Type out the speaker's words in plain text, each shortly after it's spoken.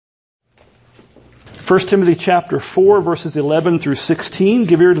1 Timothy chapter 4, verses 11 through 16.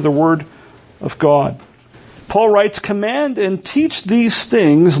 Give ear to the word of God. Paul writes, "Command and teach these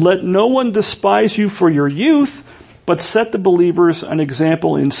things. Let no one despise you for your youth, but set the believers an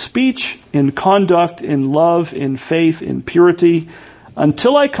example in speech, in conduct, in love, in faith, in purity.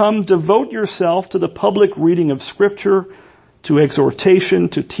 Until I come, devote yourself to the public reading of Scripture, to exhortation,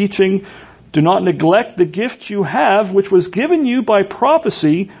 to teaching. Do not neglect the gift you have, which was given you by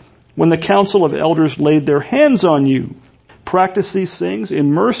prophecy when the council of elders laid their hands on you. Practice these things,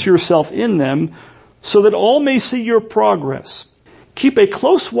 immerse yourself in them, so that all may see your progress. Keep a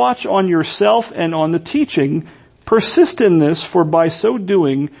close watch on yourself and on the teaching. Persist in this, for by so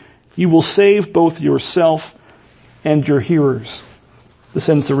doing, you will save both yourself and your hearers." This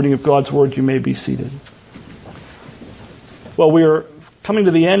ends the reading of God's Word. You may be seated. Well, we are coming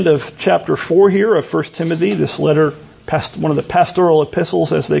to the end of chapter 4 here of 1 Timothy, this letter, one of the pastoral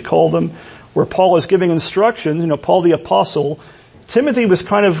epistles, as they call them, where Paul is giving instructions. Paul the apostle, Timothy was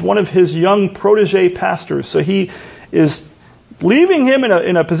kind of one of his young protege pastors, so he is leaving him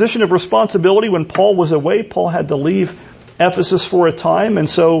in a position of responsibility. When Paul was away, Paul had to leave Ephesus for a time, and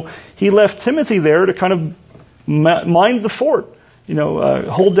so he left Timothy there to kind of mind the fort,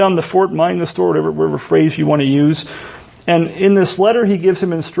 hold down the fort, mind the store, whatever phrase you want to use. And in this letter, he gives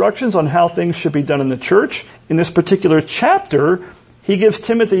him instructions on how things should be done in the church. In this particular chapter, he gives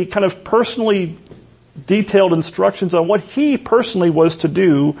Timothy kind of personally detailed instructions on what he personally was to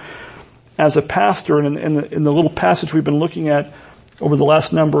do as a pastor. And in the little passage we've been looking at over the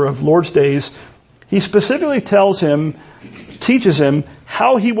last number of Lord's Days, he specifically teaches him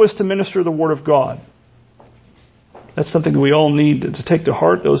how he was to minister the Word of God. That's something that we all need to take to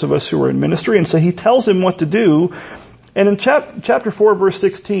heart, those of us who are in ministry. And so he tells him what to do. And in chapter 4, verse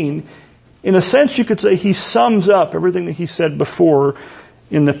 16, in a sense you could say he sums up everything that he said before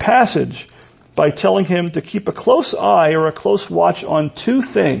in the passage by telling him to keep a close eye or a close watch on two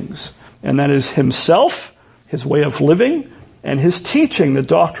things. And that is himself, his way of living, and his teaching, the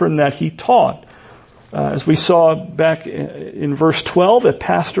doctrine that he taught. As we saw back in verse 12, a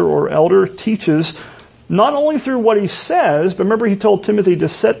pastor or elder teaches not only through what he says, but remember he told Timothy to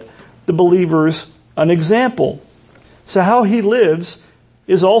set the believers an example. So how he lives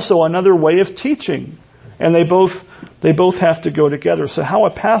is also another way of teaching. And they both have to go together. So how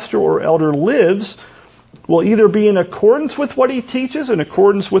a pastor or elder lives will either be in accordance with what he teaches, in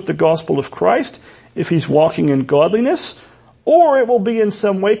accordance with the gospel of Christ, if he's walking in godliness, or it will be in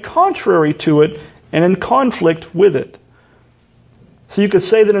some way contrary to it and in conflict with it. So you could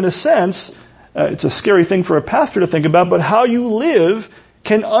say that in a sense, it's a scary thing for a pastor to think about, but how you live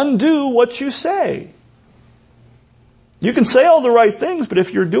can undo what you say. You can say all the right things, but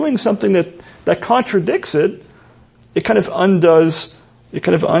if you're doing something that contradicts it, it kind of undoes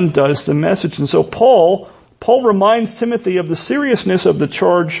the message. And so Paul reminds Timothy of the seriousness of the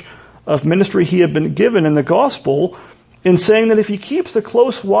charge of ministry he had been given in the gospel, in saying that if he keeps a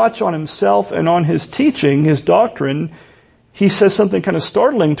close watch on himself and on his teaching, his doctrine, he says something kind of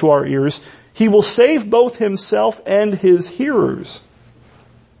startling to our ears. He will save both himself and his hearers.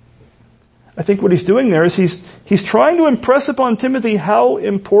 I think what he's doing there is he's trying to impress upon Timothy how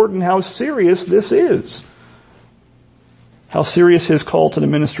important, how serious this is. How serious his call to the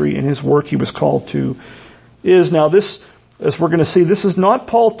ministry and his work he was called to is. Now this, as we're going to see, this is not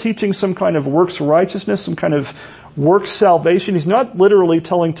Paul teaching some kind of works righteousness, some kind of works salvation. He's not literally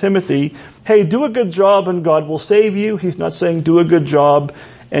telling Timothy, hey, do a good job and God will save you. He's not saying do a good job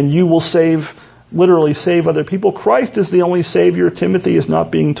and you will literally save other people. Christ is the only Savior. Timothy is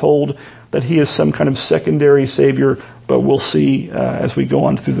not being told that he is some kind of secondary Savior, but we'll see as we go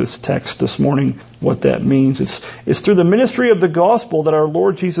on through this text this morning what that means. It's through the ministry of the gospel that our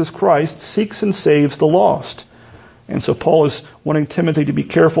Lord Jesus Christ seeks and saves the lost. And so Paul is wanting Timothy to be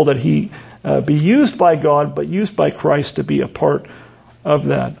careful that he be used by God, but used by Christ to be a part of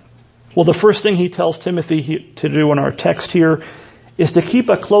that. Well, the first thing he tells Timothy to do in our text here is to keep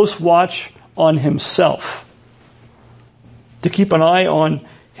a close watch on himself. To keep an eye on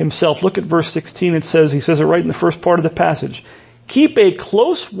himself. Look at verse 16. He says it right in the first part of the passage. Keep a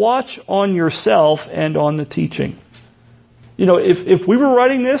close watch on yourself and on the teaching. If we were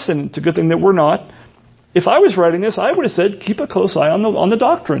writing this, and it's a good thing that we're not, if I was writing this, I would have said, keep a close eye on the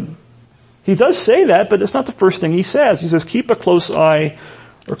doctrine. He does say that, but it's not the first thing he says. He says, keep a close eye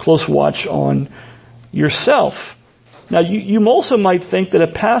or close watch on yourself. Now, you also might think that a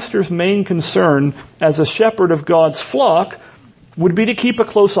pastor's main concern as a shepherd of God's flock would be to keep a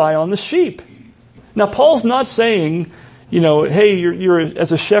close eye on the sheep. Now, Paul's not saying, hey, you're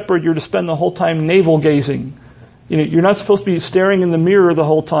as a shepherd, you're to spend the whole time navel gazing. You're not supposed to be staring in the mirror the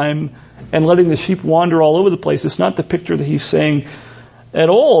whole time and letting the sheep wander all over the place. It's not the picture that he's saying at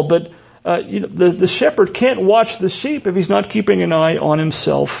all. But the shepherd can't watch the sheep if he's not keeping an eye on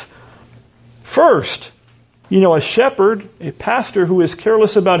himself first. A shepherd, a pastor who is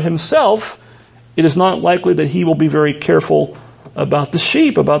careless about himself, it is not likely that he will be very careful about the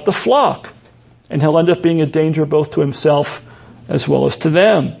sheep, about the flock. And he'll end up being a danger both to himself as well as to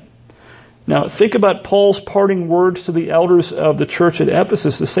them. Now, think about Paul's parting words to the elders of the church at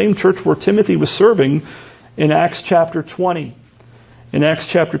Ephesus, the same church where Timothy was serving, in Acts chapter 20. In Acts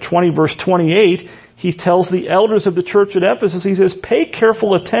chapter 20, verse 28, he tells the elders of the church at Ephesus, he says, pay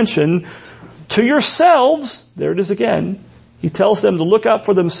careful attention to yourselves. There it is again. He tells them to look out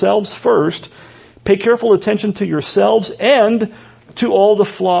for themselves first. Pay careful attention to yourselves and to all the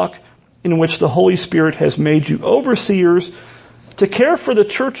flock in which the Holy Spirit has made you overseers to care for the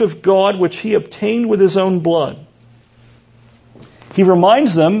church of God which he obtained with his own blood. He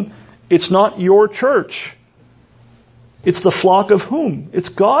reminds them, it's not your church. It's the flock of whom? It's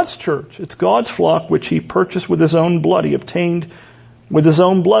God's church. It's God's flock which he purchased with his own blood. He obtained with his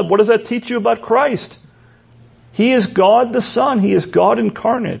own blood. What does that teach you about Christ? He is God the Son. He is God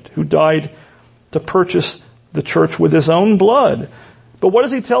incarnate who died to purchase the church with his own blood. But what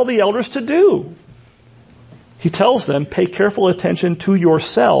does he tell the elders to do? He tells them, pay careful attention to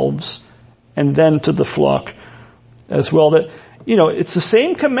yourselves and then to the flock as well. That, it's the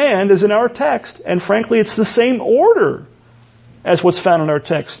same command as in our text, and frankly, it's the same order as what's found in our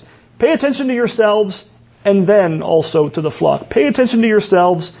text. Pay attention to yourselves and then also to the flock. Pay attention to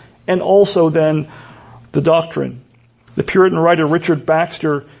yourselves and also then the doctrine. The Puritan writer Richard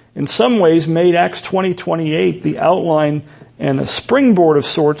Baxter in some ways made Acts 20:28 the outline and a springboard of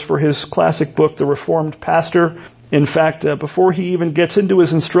sorts for his classic book, The Reformed Pastor. In fact, before he even gets into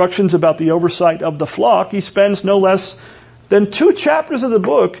his instructions about the oversight of the flock, he spends no less than 2 chapters of the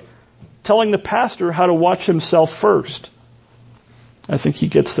book telling the pastor how to watch himself first. I think he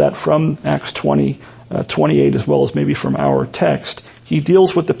gets that from Acts 20:28 as well as maybe from our text. He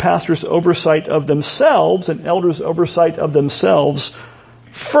deals with the pastor's oversight of themselves and elders' oversight of themselves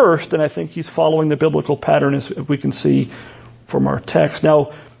first, and I think he's following the biblical pattern as we can see from our text.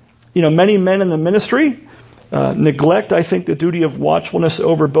 Now, many men in the ministry neglect, I think, the duty of watchfulness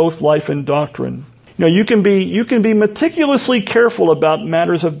over both life and doctrine. You can be meticulously careful about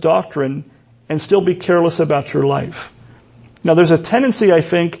matters of doctrine and still be careless about your life. Now, there's a tendency, I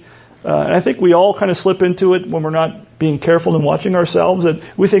think, and I think we all kind of slip into it when we're not being careful and watching ourselves, that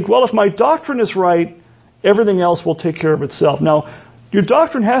we think, well, if my doctrine is right, everything else will take care of itself. Now, your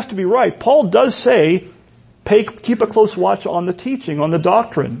doctrine has to be right. Paul does say, keep a close watch on the teaching, on the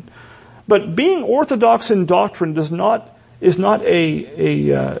doctrine. But being orthodox in doctrine is not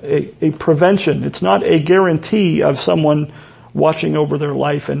a prevention. It's not a guarantee of someone watching over their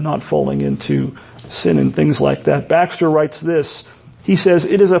life and not falling into sin and things like that. Baxter writes this. He says,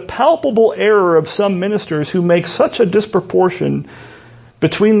 it is a palpable error of some ministers who make such a disproportion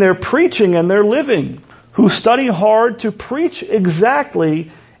between their preaching and their living, who study hard to preach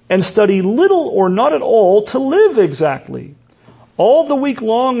exactly and study little or not at all to live exactly. All the week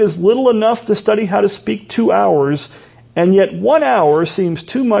long is little enough to study how to speak 2 hours, and yet 1 hour seems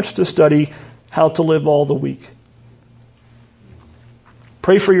too much to study how to live all the week.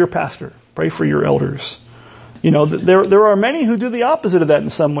 Pray for your pastor. Pray for your elders. There are many who do the opposite of that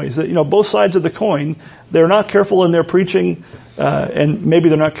in some ways. That, both sides of the coin. They're not careful in their preaching, and maybe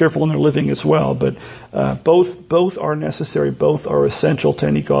they're not careful in their living as well. But both are necessary. Both are essential to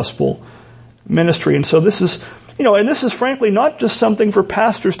any gospel ministry. And so this is, and this is frankly not just something for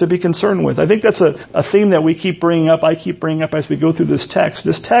pastors to be concerned with. I think that's a theme that we keep bringing up. I keep bringing up as we go through this text.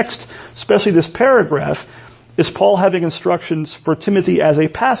 This text, especially this paragraph, is Paul having instructions for Timothy as a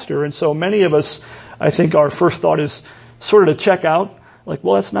pastor. And so many of us, I think our first thought is sort of to check out, like,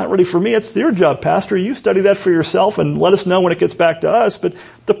 well, that's not really for me. It's your job, pastor. You study that for yourself and let us know when it gets back to us. But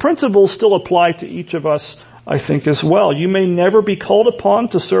the principles still apply to each of us, I think, as well. You may never be called upon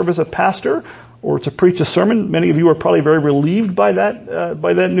to serve as a pastor or to preach a sermon. Many of you are probably very relieved by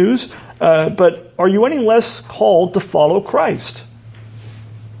that news. But are you any less called to follow Christ?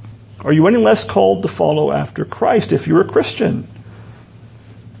 Are you any less called to follow after Christ if you're a Christian?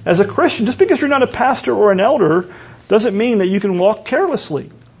 As a Christian, just because you're not a pastor or an elder doesn't mean that you can walk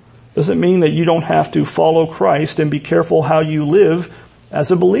carelessly. Doesn't mean that you don't have to follow Christ and be careful how you live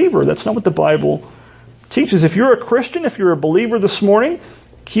as a believer. That's not what the Bible teaches. If you're a Christian, if you're a believer this morning,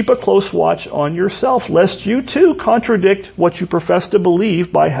 keep a close watch on yourself, lest you too contradict what you profess to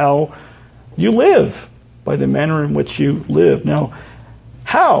believe by how you live, by the manner in which you live. Now,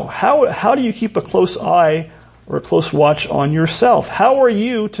 how do you keep a close eye or a close watch on yourself. How are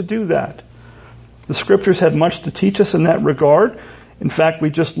you to do that? The scriptures have much to teach us in that regard. In fact, we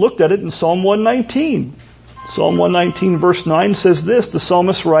just looked at it in Psalm 119. Psalm 119 verse 9 says this, the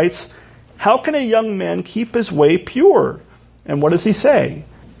psalmist writes, how can a young man keep his way pure? And what does he say?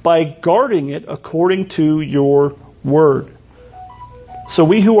 By guarding it according to your word. So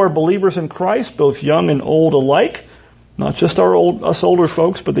we who are believers in Christ, both young and old alike, not just us older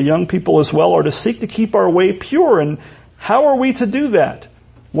folks, but the young people as well, are to seek to keep our way pure. And how are we to do that?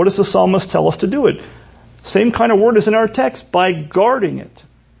 What does the psalmist tell us to do it? Same kind of word as in our text, by guarding it.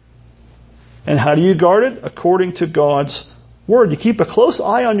 And how do you guard it? According to God's word. You keep a close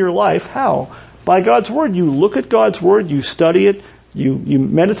eye on your life. How? By God's word. You look at God's word, you study it, you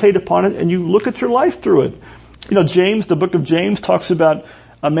meditate upon it, and you look at your life through it. James, the book of James talks about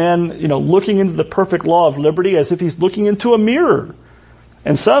a man, looking into the perfect law of liberty as if he's looking into a mirror.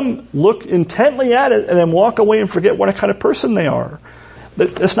 And some look intently at it and then walk away and forget what kind of person they are.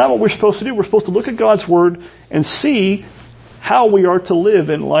 That's not what we're supposed to do. We're supposed to look at God's word and see how we are to live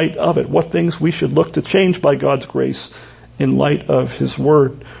in light of it. What things we should look to change by God's grace in light of his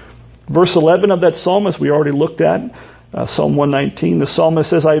word. Verse 11 of that psalm, as we already looked at, Psalm 119, the psalmist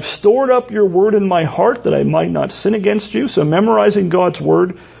says, I have stored up your word in my heart that I might not sin against you. So memorizing God's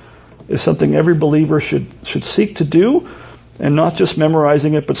word is something every believer should seek to do, and not just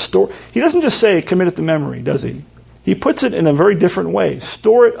memorizing it, but store. He doesn't just say commit it to memory, does he? He puts it in a very different way.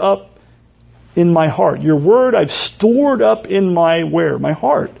 Store it up in my heart. Your word I've stored up in my where? My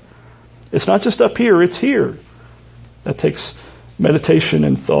heart. It's not just up here, it's here. That takes meditation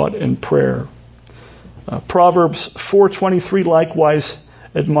and thought and prayer. Proverbs 4:23 likewise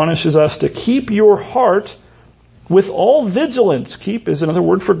admonishes us to keep your heart with all vigilance. Keep is another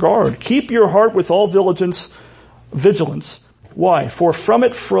word for guard. Keep your heart with all vigilance. Why? For from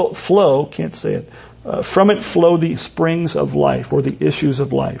it flow, can't say it, from it flow the springs of life, or the issues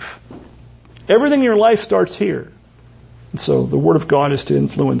of life. Everything in your life starts here. And so the word of God is to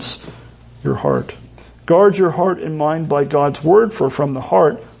influence your heart. Guard your heart and mind by God's word, for from the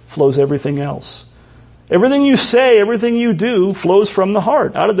heart flows everything else. Everything you say, everything you do flows from the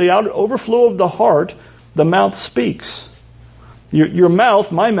heart. Out of the overflow of the heart, the mouth speaks. Your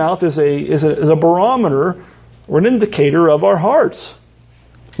mouth, my mouth, is a barometer or an indicator of our hearts.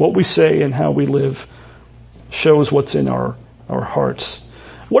 What we say and how we live shows what's in our hearts.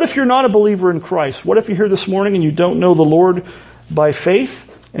 What if you're not a believer in Christ? What if you're here this morning and you don't know the Lord by faith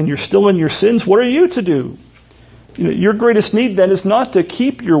and you're still in your sins? What are you to do? Your greatest need then is not to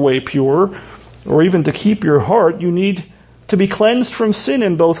keep your way pure or even to keep your heart. You need to be cleansed from sin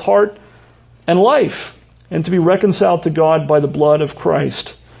in both heart and life, and to be reconciled to God by the blood of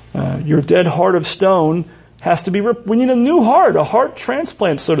Christ. Your dead heart of stone has to be we need a new heart, a heart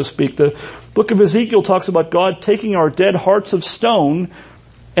transplant, so to speak. The book of Ezekiel talks about God taking our dead hearts of stone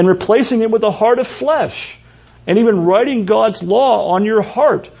and replacing it with a heart of flesh, and even writing God's law on your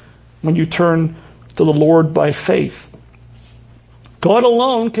heart when you turn to the Lord by faith. God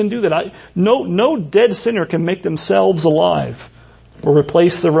alone can do that. No dead sinner can make themselves alive or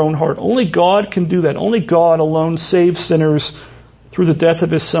replace their own heart. Only God can do that. Only God alone saves sinners through the death of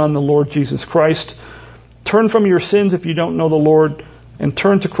his Son, the Lord Jesus Christ. Turn from your sins if you don't know the Lord, and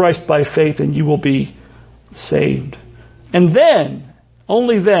turn to Christ by faith, and you will be saved. And then,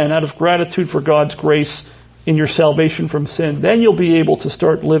 only then, out of gratitude for God's grace in your salvation from sin, then you'll be able to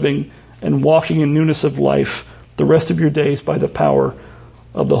start living and walking in newness of life the rest of your days by the power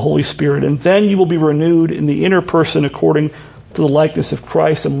of the Holy Spirit. And then you will be renewed in the inner person according to the likeness of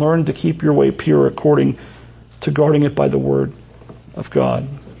Christ, and learn to keep your way pure according to guarding it by the word of God.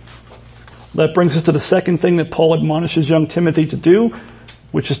 That brings us to the second thing that Paul admonishes young Timothy to do,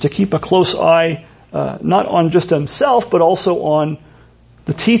 which is to keep a close eye, not on just himself, but also on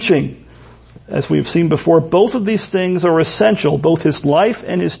the teaching. As we've seen before, both of these things are essential. Both his life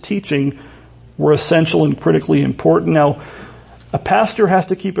and his teaching were essential and critically important. Now, a pastor has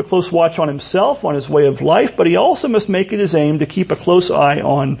to keep a close watch on himself, on his way of life, but he also must make it his aim to keep a close eye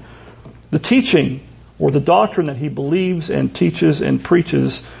on the teaching or the doctrine that he believes and teaches and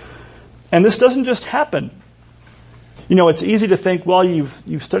preaches. And this doesn't just happen. It's easy to think, well,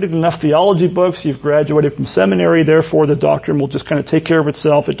 you've studied enough theology books, you've graduated from seminary, therefore the doctrine will just kind of take care of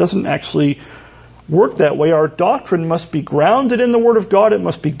itself. It doesn't actually work that way. Our doctrine must be grounded in the Word of God, it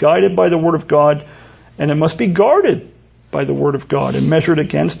must be guided by the Word of God, and it must be guarded by the Word of God and measured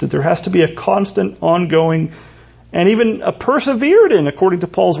against it. There has to be a constant, ongoing, and even a persevered in, according to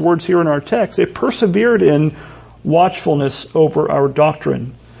Paul's words here in our text, a persevered in watchfulness over our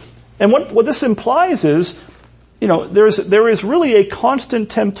doctrine. And what this implies is, there is really a constant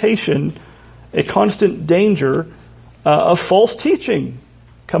temptation a constant danger of false teaching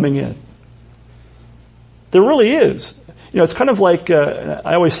coming in. There really is. It's kind of like,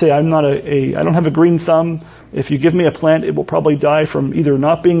 I always say I don't have a green thumb. If you give me a plant, it will probably die from either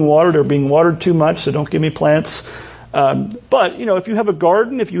not being watered or being watered too much, so don't give me plants. But, if you have a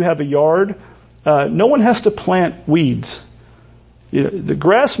garden, if you have a yard, no one has to plant weeds. The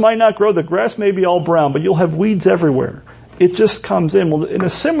grass might not grow, the grass may be all brown, but you'll have weeds everywhere. It just comes in. Well, in a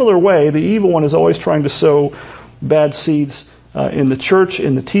similar way, the evil one is always trying to sow bad seeds in the church,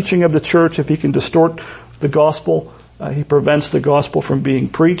 in the teaching of the church. If he can distort the gospel, he prevents the gospel from being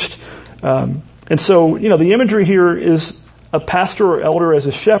preached. And so, the imagery here is a pastor or elder as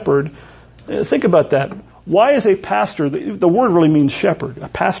a shepherd. Think about that. Why is a pastor, the word really means shepherd. A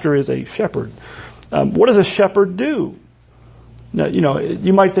pastor is a shepherd. What does a shepherd do? Now,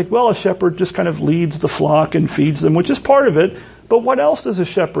 you might think, well, a shepherd just kind of leads the flock and feeds them, which is part of it. But what else does a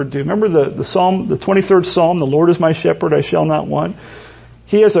shepherd do? Remember the Psalm, the 23rd Psalm, the Lord is my shepherd, I shall not want.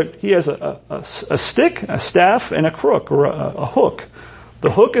 He has a stick, a staff, and a crook, or a hook.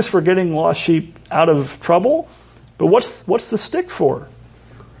 The hook is for getting lost sheep out of trouble. But what's the stick for?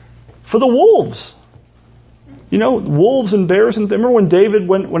 For the wolves. Wolves and bears. And remember when David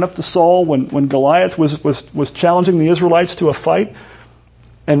went up to Saul, when Goliath was challenging the Israelites to a fight?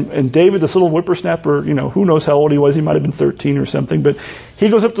 And David, this little whippersnapper, who knows how old he was, he might have been 13 or something, but he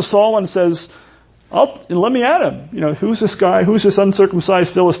goes up to Saul and says, let me at him. Who's this guy? Who's this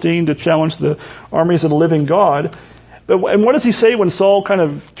uncircumcised Philistine to challenge the armies of the living God? And what does he say when Saul kind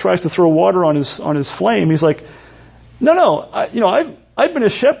of tries to throw water on his flame? He's like, no, I've been a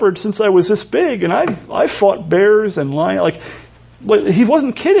shepherd since I was this big, and I've fought bears and lions. He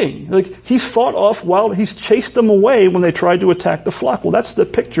wasn't kidding. He's fought off he's chased them away when they tried to attack the flock. Well, that's the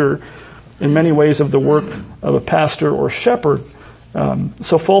picture in many ways of the work of a pastor or shepherd.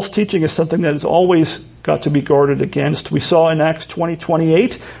 So false teaching is something that has always got to be guarded against. We saw in Acts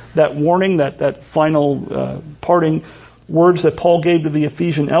 20:28 that warning, that final parting words that Paul gave to the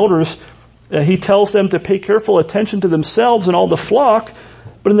Ephesian elders. He tells them to pay careful attention to themselves and all the flock.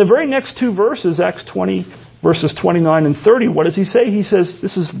 But in the very next two verses, Acts 20, verses 29 and 30, what does he say? He says,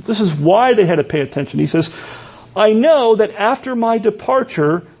 this is why they had to pay attention. He says, I know that after my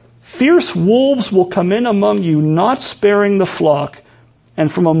departure, fierce wolves will come in among you, not sparing the flock,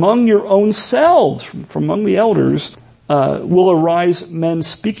 and from among your own selves, from among the elders, will arise men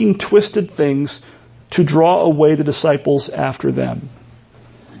speaking twisted things to draw away the disciples after them.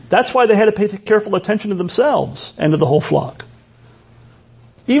 That's why they had to pay careful attention to themselves and to the whole flock.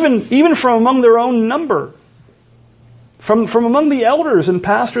 Even from among their own number. From among the elders and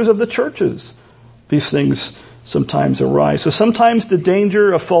pastors of the churches. These things sometimes arise. So sometimes the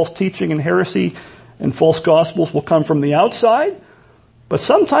danger of false teaching and heresy and false gospels will come from the outside. But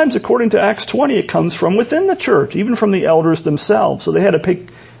sometimes, according to Acts 20, it comes from within the church, even from the elders themselves. So they had to pay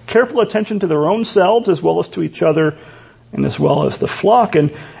careful attention to their own selves as well as to each other and as well as the flock.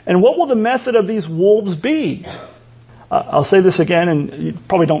 And what will the method of these wolves be? I'll say this again, and you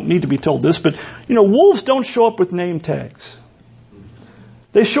probably don't need to be told this, but, wolves don't show up with name tags.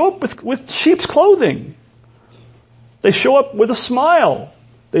 They show up with sheep's clothing. They show up with a smile.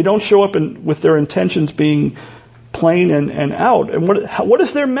 They don't show up with their intentions being plain and out. And what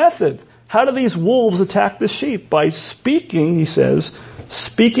is their method? How do these wolves attack the sheep? By speaking, he says,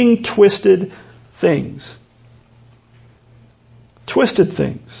 speaking twisted things. Twisted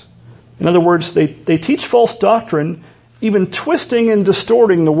things. In other words, they teach false doctrine, even twisting and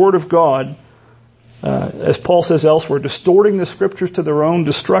distorting the Word of God, as Paul says elsewhere, distorting the Scriptures to their own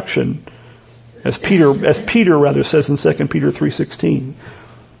destruction, as Peter says in 2 Peter 3:16.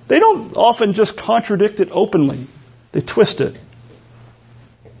 They don't often just contradict it openly. They twist it.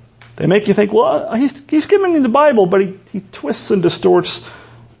 They make you think, well, he's giving me the Bible, but he twists and distorts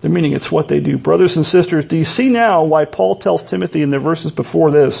the meaning. It's what they do. Brothers and sisters, do you see now why Paul tells Timothy in the verses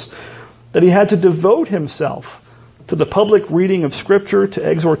before this that he had to devote himself to the public reading of Scripture, to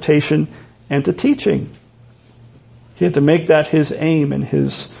exhortation, and to teaching? He had to make that his aim and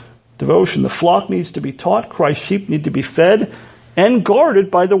his devotion. The flock needs to be taught. Christ's sheep need to be fed and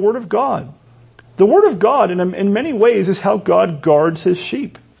guarded by the Word of God. The Word of God, in many ways, is how God guards His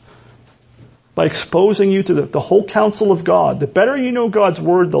sheep. By exposing you to the whole counsel of God. The better you know God's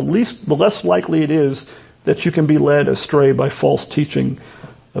Word, the less likely it is that you can be led astray by false teaching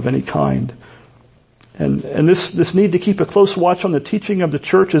of any kind. And this need to keep a close watch on the teaching of the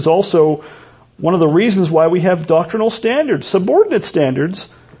church is also one of the reasons why we have doctrinal standards, subordinate standards,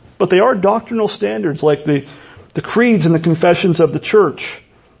 but they are doctrinal standards like the creeds and the confessions of the church.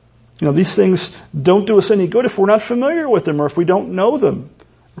 These things don't do us any good if we're not familiar with them or if we don't know them.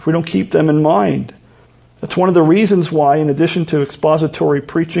 if we don't keep them in mind. That's one of the reasons why, in addition to expository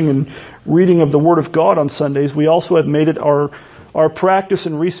preaching and reading of the Word of God on Sundays, we also have made it our practice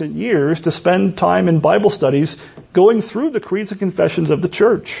in recent years to spend time in Bible studies going through the creeds and confessions of the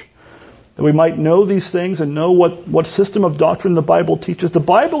church. That we might know these things and know what system of doctrine the Bible teaches. The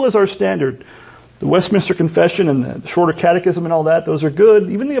Bible is our standard. The Westminster Confession and the Shorter Catechism and all that, those are good.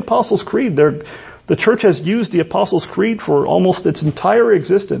 Even the Apostles' Creed, the church has used the Apostles' Creed for almost its entire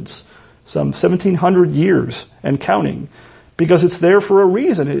existence, some 1700 years and counting, because it's there for a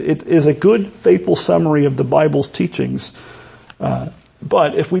reason. It is a good, faithful summary of the Bible's teachings.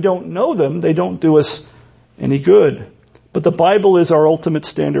 But if we don't know them, they don't do us any good. But the Bible is our ultimate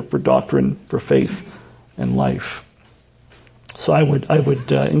standard for doctrine, for faith, and life. So I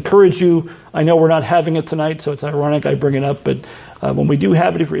would encourage you. I know we're not having it tonight, so it's ironic I bring it up. But when we do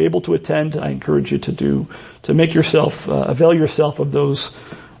have it, if you're able to attend, I encourage you to make yourself avail yourself of those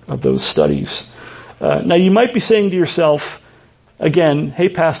studies. Now you might be saying to yourself, again, "Hey,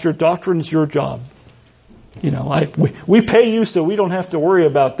 Pastor, doctrine's your job. We pay you, so we don't have to worry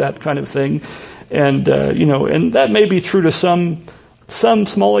about that kind of thing." And and that may be true to some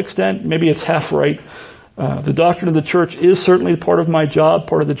small extent. Maybe it's half right. The doctrine of the church is certainly part of my job,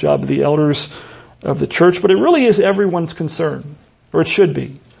 part of the job of the elders of the church, but it really is everyone's concern, or it should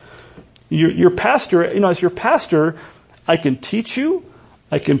be. Your pastor, as your pastor, I can teach you,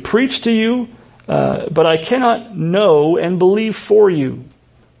 I can preach to you, but I cannot know and believe for you.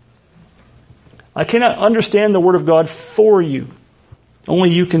 I cannot understand the Word of God for you.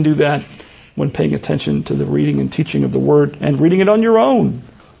 Only you can do that when paying attention to the reading and teaching of the Word and reading it on your own.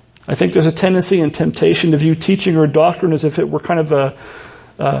 I think there's a tendency and temptation to view teaching or doctrine as if it were kind of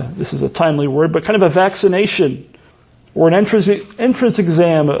this is a timely word, but kind of a vaccination or an entrance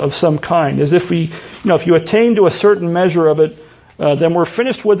exam of some kind. As if if you attain to a certain measure of it, then we're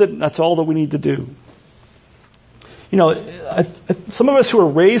finished with it, and that's all that we need to do. Some of us who are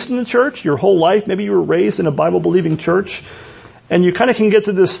raised in the church, your whole life, maybe you were raised in a Bible-believing church, and you kind of can get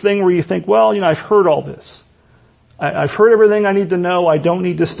to this thing where you think, well, I've heard all this. I've heard everything I need to know. I don't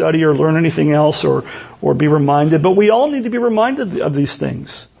need to study or learn anything else or be reminded. But we all need to be reminded of these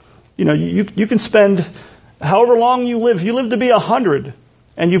things. You can spend however long you live. If you live to be 100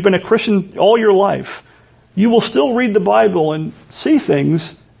 and you've been a Christian all your life, you will still read the Bible and see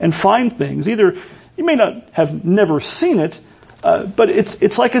things and find things. Either you may not have never seen it, but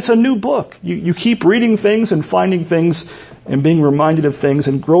it's like it's a new book. You keep reading things and finding things and being reminded of things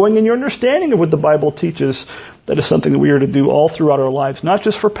and growing in your understanding of what the Bible teaches. That is something that we are to do all throughout our lives, not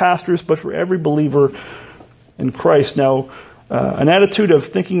just for pastors, but for every believer in Christ. Now, an attitude of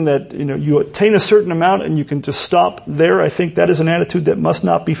thinking that, you attain a certain amount and you can just stop there, I think that is an attitude that must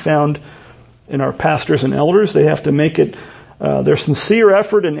not be found in our pastors and elders. They have to make it their sincere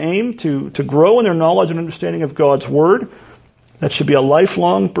effort and aim to grow in their knowledge and understanding of God's Word. That should be a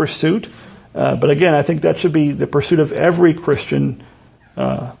lifelong pursuit. But again, I think that should be the pursuit of every Christian,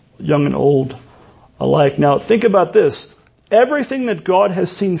 young and old alike. Now, think about this. Everything that God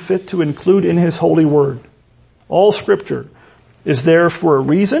has seen fit to include in His holy Word, all Scripture, is there for a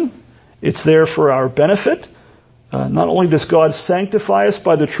reason. It's there for our benefit. Not only does God sanctify us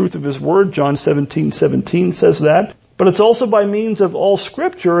by the truth of His Word, John 17:17 says that, but it's also by means of all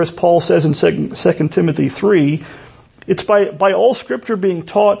Scripture, as Paul says in 2 Timothy 3, it's by all Scripture being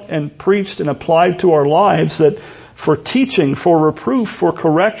taught and preached and applied to our lives that for teaching, for reproof, for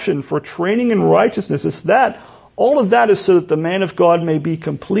correction, for training in righteousness, it's that. All of that is so that the man of God may be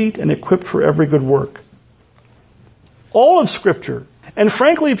complete and equipped for every good work. All of Scripture. And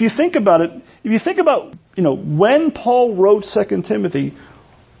frankly, if you think about when Paul wrote 2 Timothy,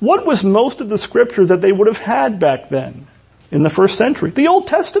 what was most of the Scripture that they would have had back then in the first century? The Old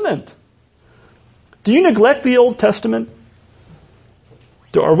Testament. Do you neglect the Old Testament?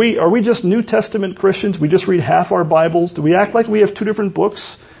 Are we just New Testament Christians? We just read half our Bibles? Do we act like we have two different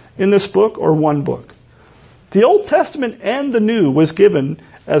books in this book or one book? The Old Testament and the New was given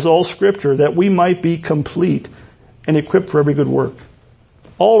as all Scripture that we might be complete and equipped for every good work.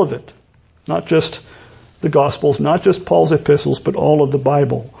 All of it. Not just the Gospels, not just Paul's epistles, but all of the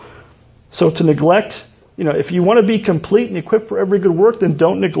Bible. So to neglect, if you want to be complete and equipped for every good work, then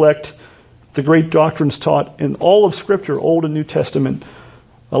don't neglect the great doctrines taught in all of Scripture, Old and New Testament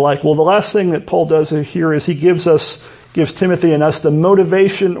alike. Well, the last thing that Paul does here is he gives Timothy and us the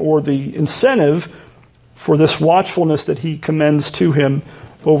motivation or the incentive for this watchfulness that he commends to him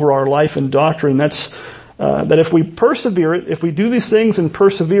over our life and doctrine. That's that if we persevere it, if we do these things and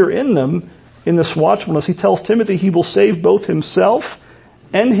persevere in them, in this watchfulness, he tells Timothy he will save both himself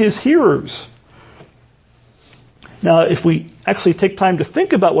and his hearers. Now, if we actually take time to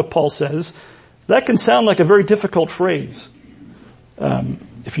think about what Paul says, that can sound like a very difficult phrase.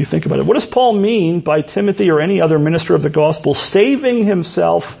 If you think about it. What does Paul mean by Timothy or any other minister of the gospel saving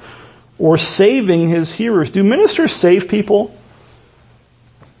himself or saving his hearers? Do ministers save people?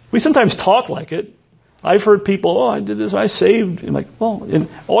 We sometimes talk like it. I've heard people, I did this, I saved. I'm like, well, it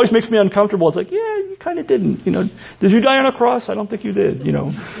always makes me uncomfortable. It's like, yeah, you kind of didn't, Did you die on a cross? I don't think you did,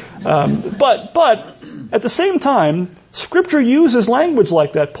 But at the same time, Scripture uses language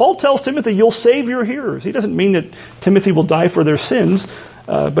like that. Paul tells Timothy, you'll save your hearers. He doesn't mean that Timothy will die for their sins,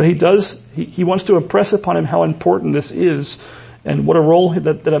 but he wants to impress upon him how important this is and what a role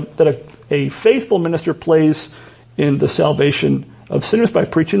that a faithful minister plays in the salvation of sinners by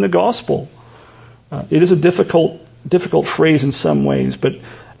preaching the gospel. It is a difficult phrase in some ways, but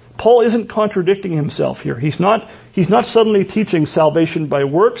Paul isn't contradicting himself here. He's not suddenly teaching salvation by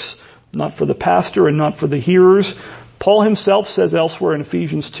works, not for the pastor and not for the hearers. Paul himself says elsewhere in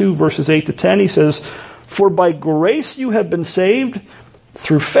Ephesians 2 verses 8 to 10, he says, "For by grace you have been saved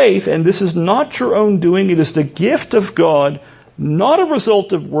through faith, and this is not your own doing, it is the gift of God, not a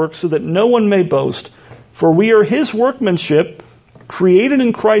result of works, so that no one may boast. For we are his workmanship, created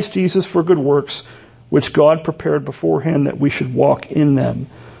in Christ Jesus for good works, which God prepared beforehand that we should walk in them."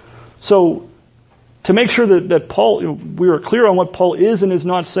 So, to make sure that Paul, we are clear on what Paul is and is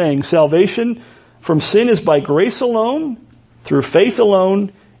not saying, salvation from sin is by grace alone, through faith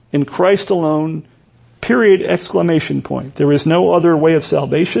alone, in Christ alone, period, exclamation point. There is no other way of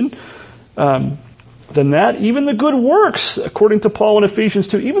salvation than that. Even the good works, according to Paul in Ephesians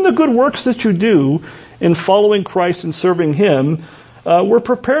 2, even the good works that you do in following Christ and serving him, were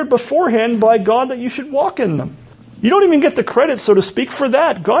prepared beforehand by God that you should walk in them. You don't even get the credit, so to speak, for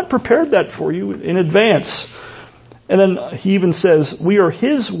that. God prepared that for you in advance. And then he even says, we are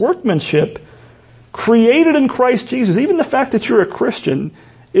his workmanship, created in Christ Jesus. Even the fact that you're a Christian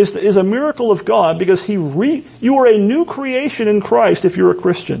is a miracle of God, because you are a new creation in Christ if you're a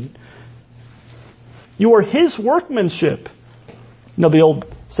Christian. You are his workmanship. The old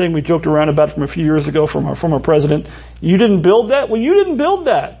saying we joked around about from a few years ago from our president, you didn't build that? Well, you didn't build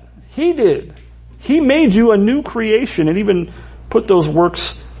that. He did. He made you a new creation and even put those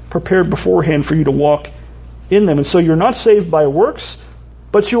works prepared beforehand for you to walk in them. And so you're not saved by works,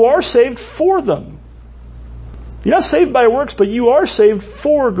 but you are saved for them. You're not saved by works, but you are saved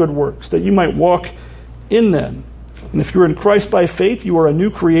for good works, that you might walk in them. And if you're in Christ by faith, you are a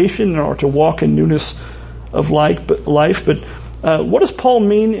new creation and are to walk in newness of life. But what does Paul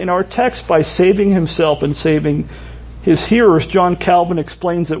mean in our text by saving himself and saving his hearers? John Calvin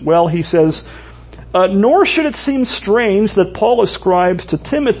explains it well. He says, nor should it seem strange that Paul ascribes to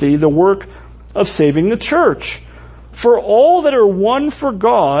Timothy the work of saving the church. For all that are won for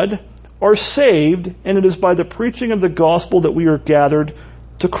God are saved, and it is by the preaching of the gospel that we are gathered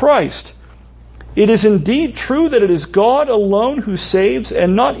to Christ. It is indeed true that it is God alone who saves,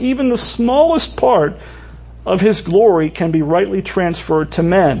 and not even the smallest part of his glory can be rightly transferred to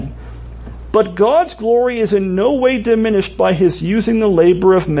men. But God's glory is in no way diminished by his using the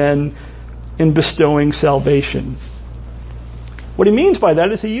labor of men in bestowing salvation. What he means by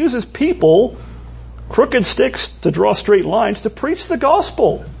that is he uses people, crooked sticks to draw straight lines, to preach the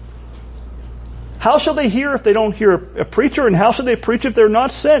gospel. How shall they hear if they don't hear a preacher? And how shall they preach if they're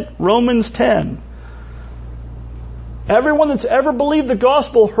not sent? Romans 10. Everyone that's ever believed the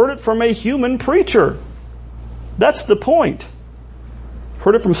gospel heard it from a human preacher. That's the point.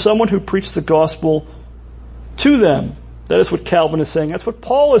 Heard it from someone who preached the gospel to them. That is what Calvin is saying. That's what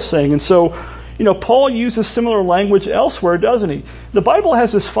Paul is saying. And so, Paul uses similar language elsewhere, doesn't he? The Bible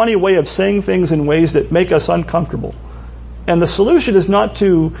has this funny way of saying things in ways that make us uncomfortable. And the solution is not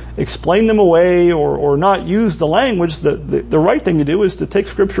to explain them away or not use the language. The right thing to do is to take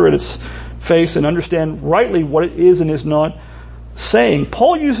Scripture at its face and understand rightly what it is and is not saying.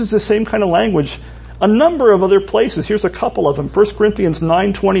 Paul uses the same kind of language a number of other places. Here's a couple of them. 1 Corinthians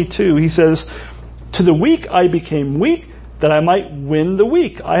 9:22, he says, "To the weak I became weak, that I might win the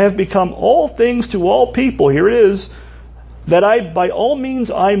weak. I have become all things to all people," here it is, "that by all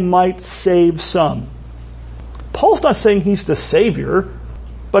means I might save some." Paul's not saying he's the Savior,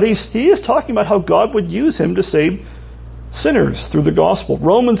 but he is talking about how God would use him to save sinners through the gospel.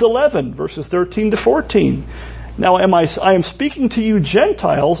 Romans 11, verses 13 to 14. "Now I am speaking to you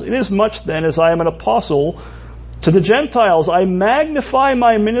Gentiles, inasmuch then as I am an apostle to the Gentiles. I magnify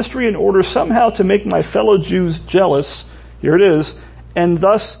my ministry in order somehow to make my fellow Jews jealous," here it is, "and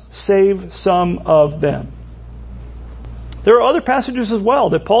thus save some of them." There are other passages as well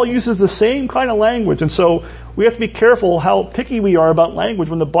that Paul uses the same kind of language, and so we have to be careful how picky we are about language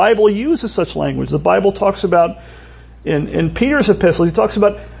when the Bible uses such language. The Bible talks about in Peter's epistle, he talks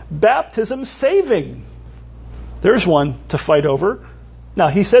about baptism saving. There's one to fight over. Now,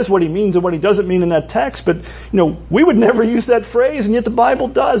 he says what he means and what he doesn't mean in that text, but, we would never use that phrase, and yet the Bible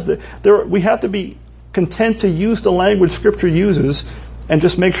does. We have to be content to use the language Scripture uses and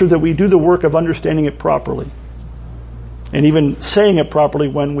just make sure that we do the work of understanding it properly. And even saying it properly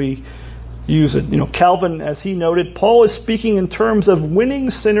when we use it. Calvin, as he noted, Paul is speaking in terms of winning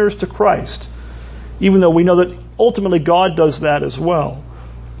sinners to Christ, even though we know that ultimately God does that as well.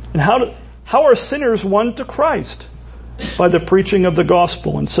 And how are sinners won to Christ? By the preaching of the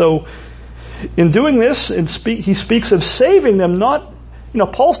gospel. And so, in doing this, he speaks of saving them,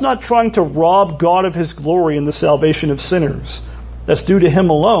 Paul's not trying to rob God of his glory in the salvation of sinners. That's due to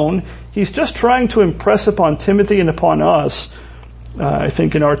him alone. He's just trying to impress upon Timothy and upon us, I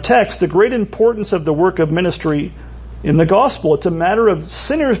think in our text, the great importance of the work of ministry in the gospel. It's a matter of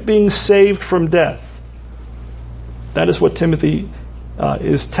sinners being saved from death. That is what Timothy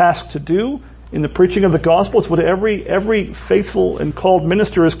is tasked to do in the preaching of the gospel. It's what every faithful and called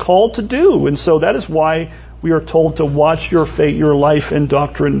minister is called to do. And so that is why we are told to watch your faith, your life and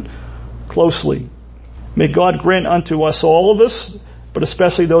doctrine closely. May God grant unto us, all of us, but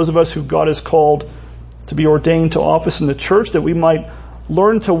especially those of us who God has called to be ordained to office in the church, that we might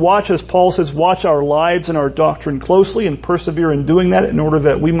learn to watch, as Paul says, watch our lives and our doctrine closely and persevere in doing that in order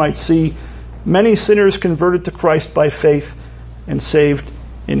that we might see many sinners converted to Christ by faith and saved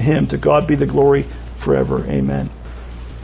in Him. To God be the glory forever. Amen.